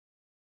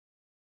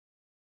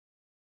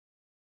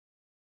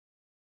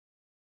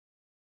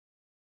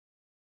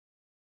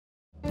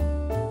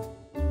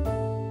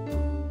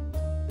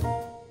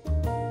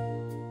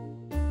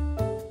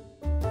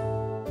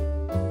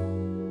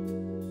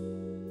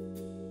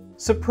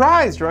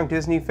Surprise, Drunk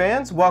Disney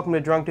fans! Welcome to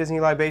Drunk Disney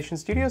Libation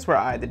Studios, where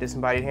I, the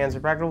Disembodied Hands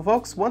of Practical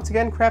Folks, once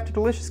again craft a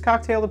delicious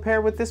cocktail to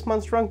pair with this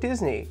month's Drunk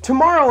Disney.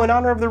 Tomorrow, in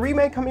honor of the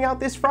remake coming out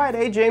this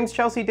Friday, James,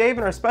 Chelsea, Dave,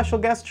 and our special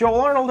guest Joel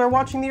Arnold are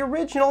watching the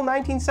original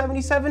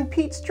 1977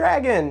 Pete's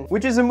Dragon,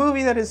 which is a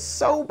movie that is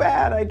so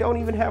bad I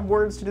don't even have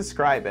words to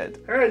describe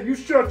it. Hey, you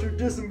shut your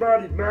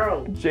disembodied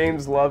mouth!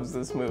 James loves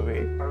this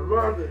movie. I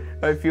love it.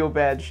 I feel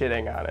bad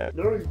shitting on it.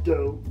 No, you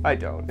don't. I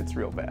don't. It's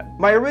real bad.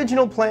 My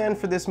original plan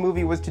for this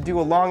movie was to do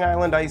a Long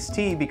Island iced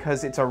tea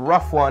because it's a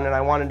rough one and I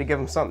wanted to give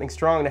him something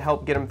strong to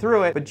help get him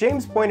through it, but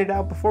James pointed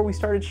out before we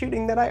started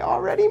shooting that I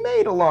already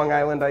made a Long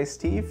Island iced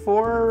tea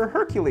for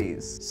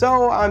Hercules.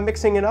 So I'm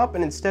mixing it up,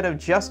 and instead of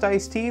just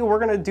iced tea, we're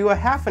gonna do a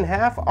half and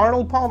half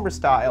Arnold Palmer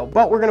style,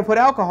 but we're gonna put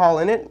alcohol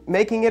in it,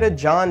 making it a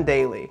John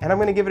Daly. And I'm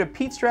gonna give it a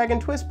Pete's Dragon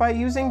twist by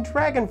using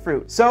dragon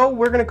fruit. So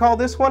we're gonna call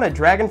this one a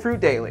DRAGONFRUIT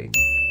DALY.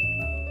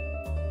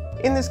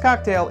 In this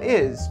cocktail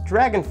is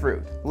dragon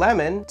fruit,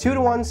 lemon,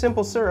 2-to-1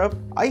 simple syrup,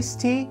 iced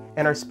tea,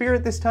 and our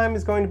spirit this time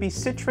is going to be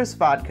citrus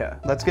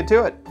vodka. Let's get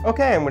to it.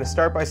 Okay, I'm going to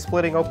start by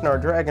splitting open our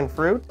dragon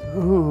fruit.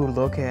 Ooh,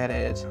 look at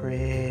it.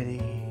 Pretty.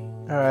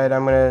 Alright,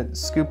 I'm going to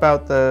scoop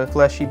out the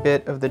fleshy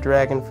bit of the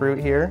dragon fruit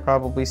here,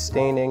 probably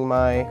staining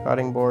my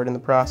cutting board in the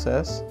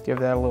process. Give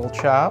that a little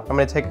chop. I'm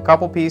going to take a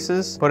couple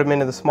pieces, put them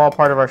into the small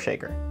part of our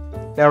shaker.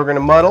 Now we're going to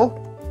muddle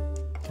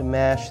to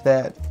mash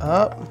that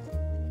up.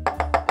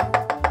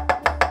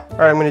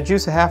 All right, I'm going to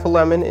juice a half a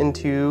lemon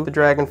into the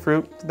dragon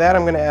fruit. To that,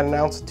 I'm going to add an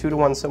ounce of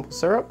 2-to-1 simple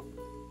syrup.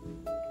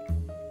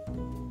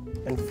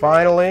 And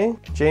finally,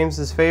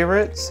 James's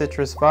favorite,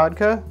 citrus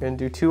vodka. I'm going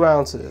to do 2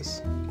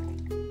 ounces.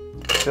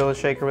 Fill the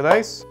shaker with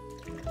ice.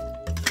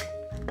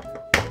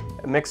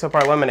 And mix up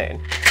our lemonade.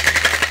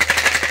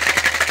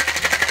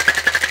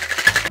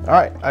 All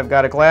right, I've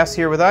got a glass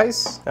here with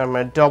ice. I'm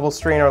going to double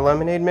strain our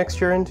lemonade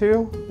mixture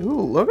into.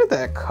 Ooh, look at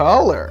that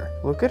color.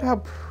 Look at how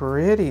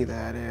pretty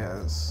that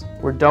is.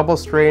 We're double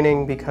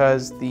straining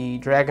because the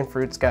dragon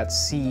fruit's got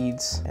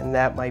seeds, and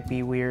that might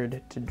be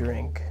weird to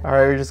drink. All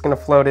right, we're just gonna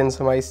float in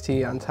some iced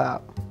tea on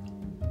top.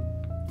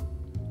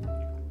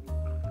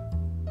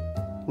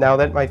 Now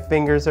that my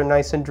fingers are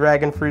nice and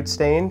dragon fruit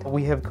stained,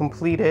 we have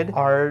completed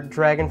our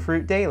dragon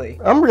fruit daily.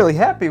 I'm really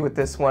happy with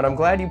this one. I'm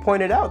glad you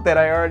pointed out that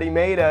I already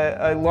made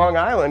a Long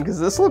Island, because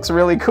this looks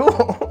really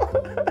cool.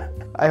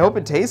 I hope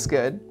it tastes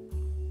good.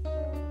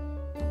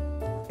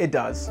 It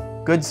does.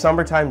 Good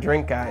summertime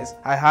drink, guys.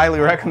 I highly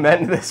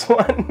recommend this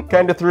one.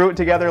 Kind of threw it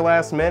together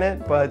last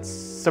minute, but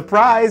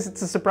surprise,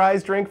 it's a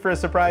surprise drink for a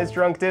surprise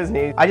Drunk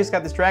Disney. I just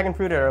got this dragon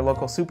fruit at our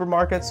local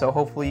supermarket, so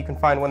hopefully you can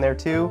find one there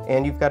too.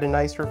 And you've got a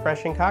nice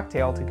refreshing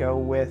cocktail to go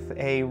with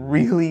a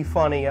really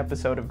funny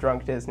episode of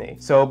Drunk Disney.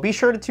 So be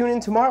sure to tune in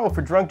tomorrow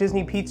for Drunk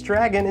Disney Pete's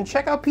Dragon, and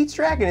check out Pete's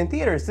Dragon in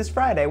theaters this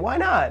Friday. Why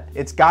not?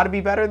 It's gotta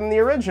be better than the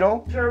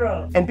original. Shut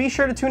up. And be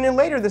sure to tune in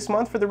later this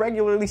month for the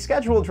regularly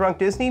scheduled Drunk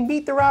Disney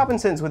Meet the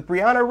Robinsons with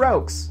Brianna Rose.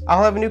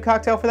 I'll have a new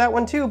cocktail for that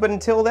one too, but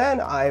until then,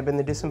 I've been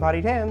the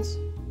Disembodied Hands.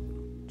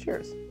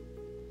 Cheers.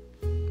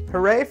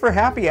 Hooray for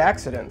happy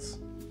accidents.